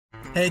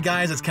Hey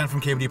guys, it's Ken from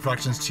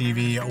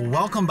KBDProductionsTV.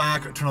 Welcome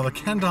back to another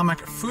Ken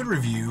Domik food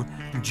review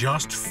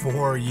just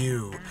for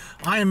you.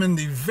 I am in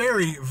the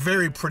very,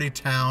 very pretty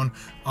town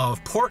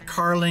of Port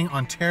Carling,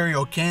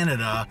 Ontario,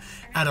 Canada,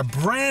 at a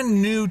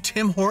brand new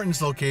Tim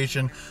Hortons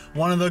location.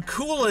 One of the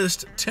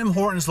coolest Tim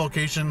Hortons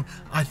location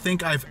I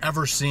think I've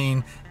ever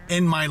seen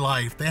in my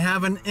life. They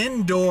have an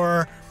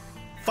indoor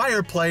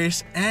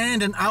fireplace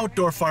and an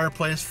outdoor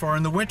fireplace for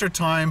in the winter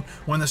time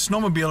when the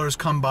snowmobilers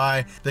come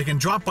by. They can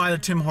drop by the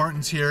Tim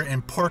Hortons here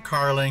in Port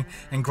Carling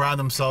and grab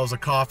themselves a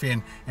coffee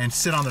and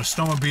sit on their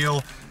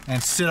snowmobile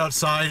and sit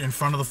outside in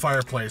front of the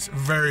fireplace.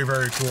 Very,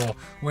 very cool.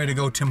 Way to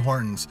go, Tim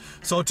Hortons.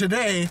 So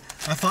today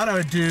I thought I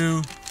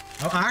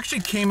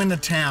actually came into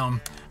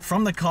town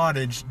from the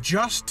cottage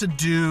just to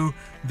do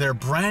their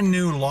brand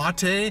new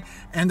latte,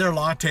 and their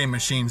latte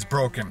machine's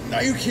broken.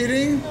 Are you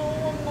kidding?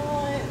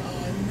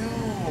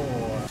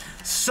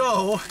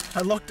 So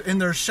I looked in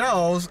their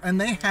shelves and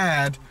they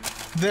had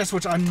this,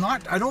 which I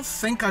don't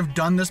think I've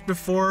done this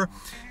before.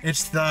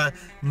 It's the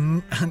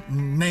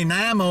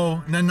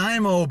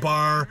Nanaimo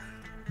bar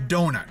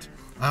donut.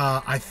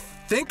 I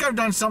think I've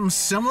done something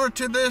similar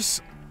to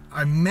this.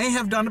 I may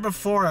have done it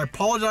before. I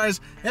apologize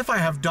if I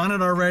have done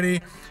it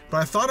already, but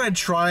I thought I'd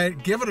try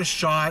it, give it a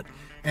shot.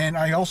 And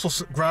I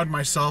also grabbed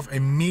myself a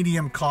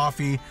medium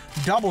coffee,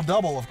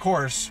 double of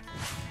course.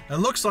 It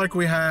looks like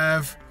we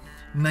have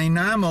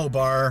Nanaimo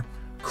bar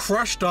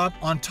crushed up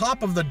on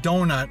top of the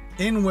donut,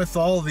 in with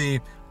all the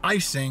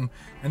icing,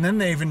 and then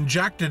they've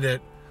injected it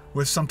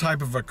with some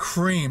type of a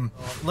cream.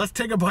 Let's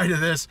take a bite of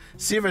this,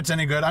 see if it's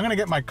any good. I'm gonna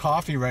get my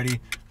coffee ready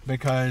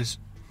because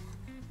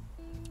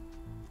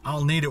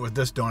I'll need it with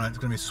this donut. It's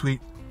gonna be sweet.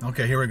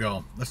 Okay, here we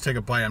go. Let's take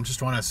a bite. I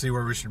just want to see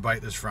where we should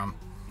bite this from.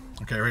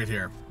 Okay, right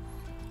here.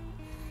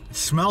 It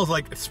smells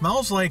like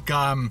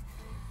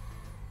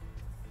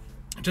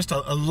just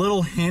a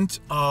little hint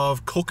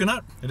of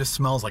coconut. It just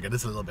smells like it,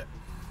 just a little bit.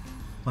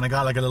 When I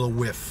got like a little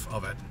whiff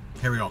of it.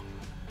 Here we go.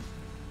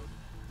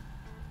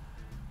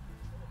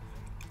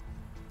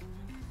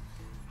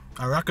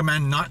 I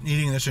recommend not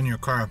eating this in your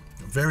car.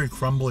 Very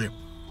crumbly.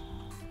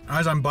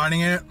 As I'm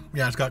biting it,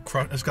 yeah, it's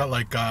got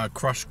like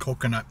crushed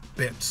coconut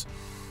bits.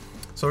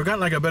 So we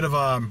got like a bit of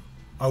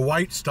a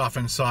white stuff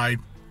inside.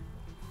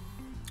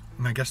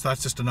 And I guess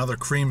that's just another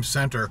cream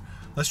center.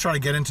 Let's try to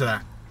get into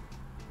that.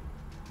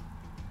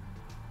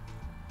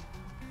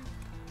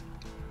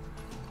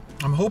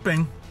 I'm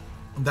hoping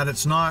that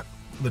it's not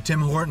the Tim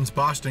Hortons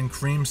Boston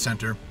cream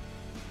center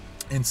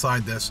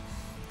inside this,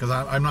 because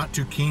I'm not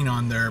too keen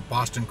on their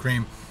Boston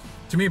cream.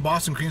 To me,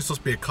 Boston cream is supposed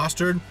to be a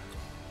custard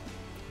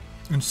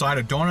inside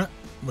a donut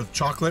with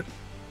chocolate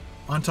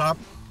on top,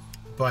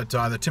 but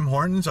the Tim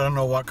Hortons, I don't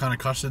know what kind of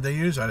custard they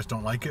use. I just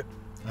don't like it.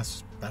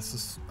 That's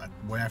just the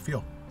way I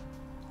feel.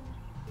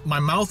 My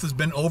mouth has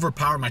been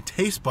overpowered. My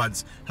taste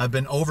buds have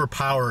been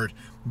overpowered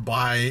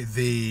by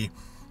the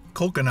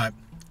coconut.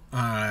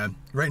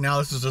 Right now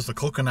this is just a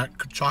coconut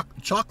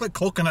chocolate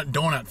coconut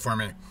donut for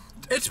me.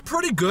 It's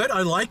pretty good.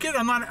 I like it.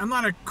 I'm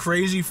not a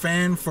crazy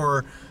fan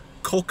for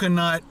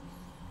coconut.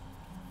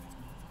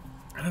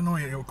 I don't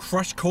know,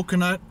 crushed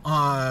coconut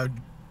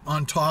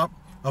on top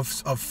of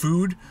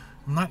food.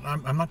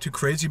 I'm not too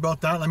crazy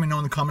about that. Let me know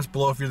in the comments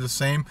below if you're the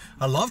same.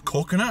 I love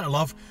coconut. I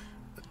love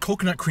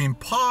coconut cream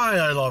pie.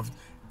 I love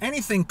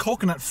anything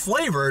coconut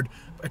flavored,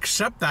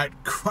 except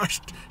that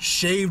crushed,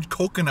 shaved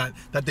coconut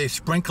that they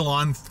sprinkle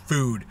on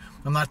food.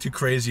 I'm not too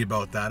crazy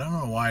about that. I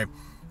don't know why,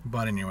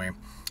 but anyway.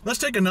 Let's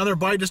take another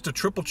bite just to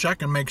triple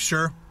check and make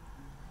sure.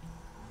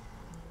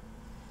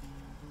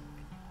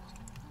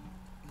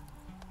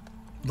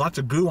 Lots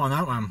of goo on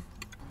that one.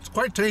 It's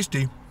quite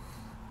tasty.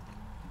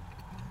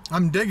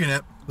 I'm digging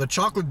it. The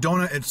chocolate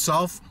donut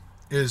itself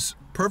is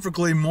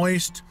perfectly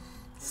moist,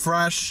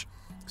 fresh,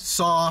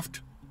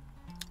 soft,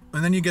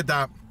 and then you get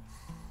that.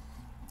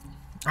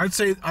 I'd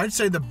say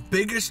the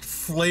biggest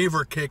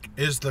flavor kick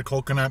is the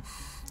coconut,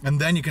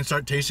 and then you can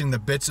start tasting the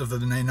bits of the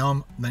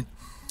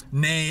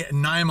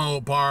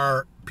Nanaimo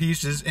bar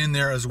pieces in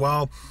there as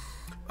well.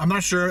 I'm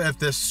not sure if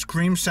this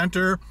cream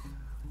center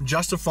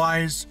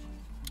justifies,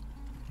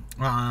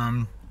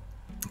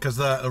 because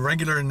the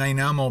regular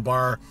Nanaimo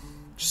bar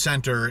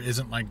center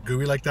isn't like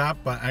gooey like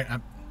that, but I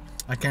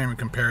can't even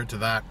compare it to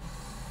that.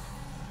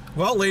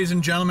 Well, ladies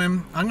and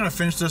gentlemen, I'm gonna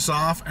finish this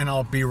off and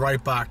I'll be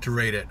right back to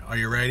rate it. Are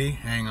you ready?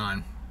 Hang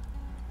on.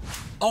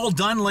 All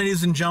done,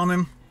 ladies and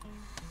gentlemen.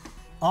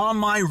 On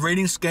my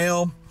rating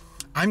scale,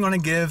 I'm going to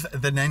give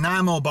the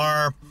Nanaimo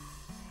bar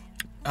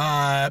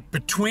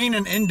between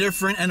an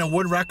indifferent and a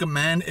would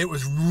recommend. It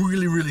was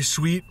really, really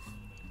sweet,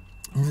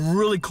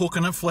 really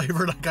coconut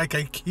flavored, like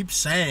I keep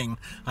saying.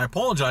 I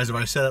apologize if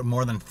I said it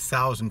more than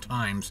 1,000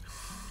 times,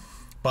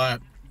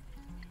 but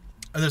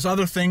there's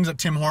other things that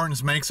Tim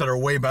Hortons makes that are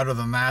way better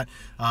than that.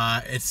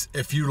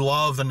 If you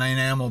love the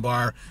Nanaimo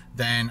bar,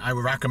 then I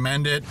would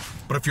recommend it.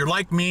 But if you're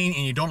like me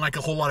and you don't like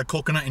a whole lot of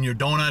coconut in your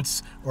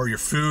donuts or your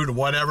food or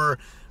whatever,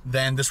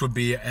 then this would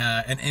be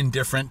an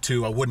indifferent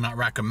to a would not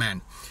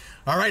recommend.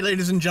 All right,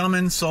 ladies and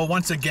gentlemen, so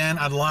once again,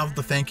 I'd love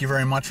to thank you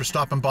very much for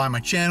stopping by my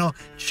channel,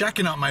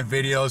 checking out my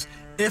videos.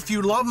 If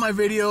you love my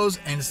videos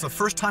and it's the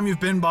first time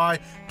you've been by,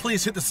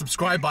 please hit the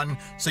subscribe button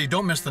so you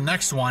don't miss the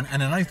next one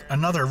and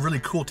another really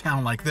cool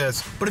town like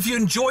this. But if you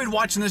enjoyed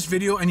watching this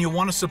video and you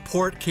want to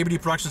support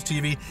KBD Productions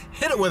TV,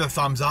 hit it with a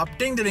thumbs up,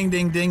 ding, ding,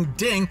 ding, ding,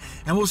 ding,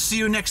 and we'll see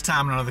you next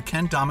time on another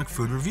Ken Domik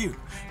food review.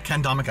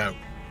 Ken Domik out.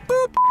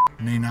 Boop.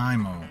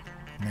 Nanaimo.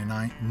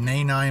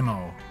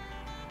 Nanaimo.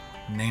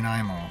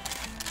 Nanaimo.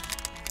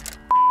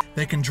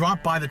 They can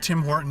drop by the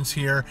Tim Hortons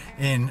here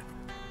in...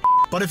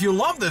 But if you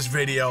love this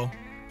video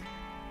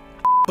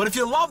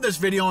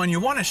and you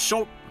want to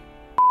show...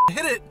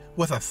 Hit it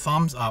with a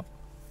thumbs up.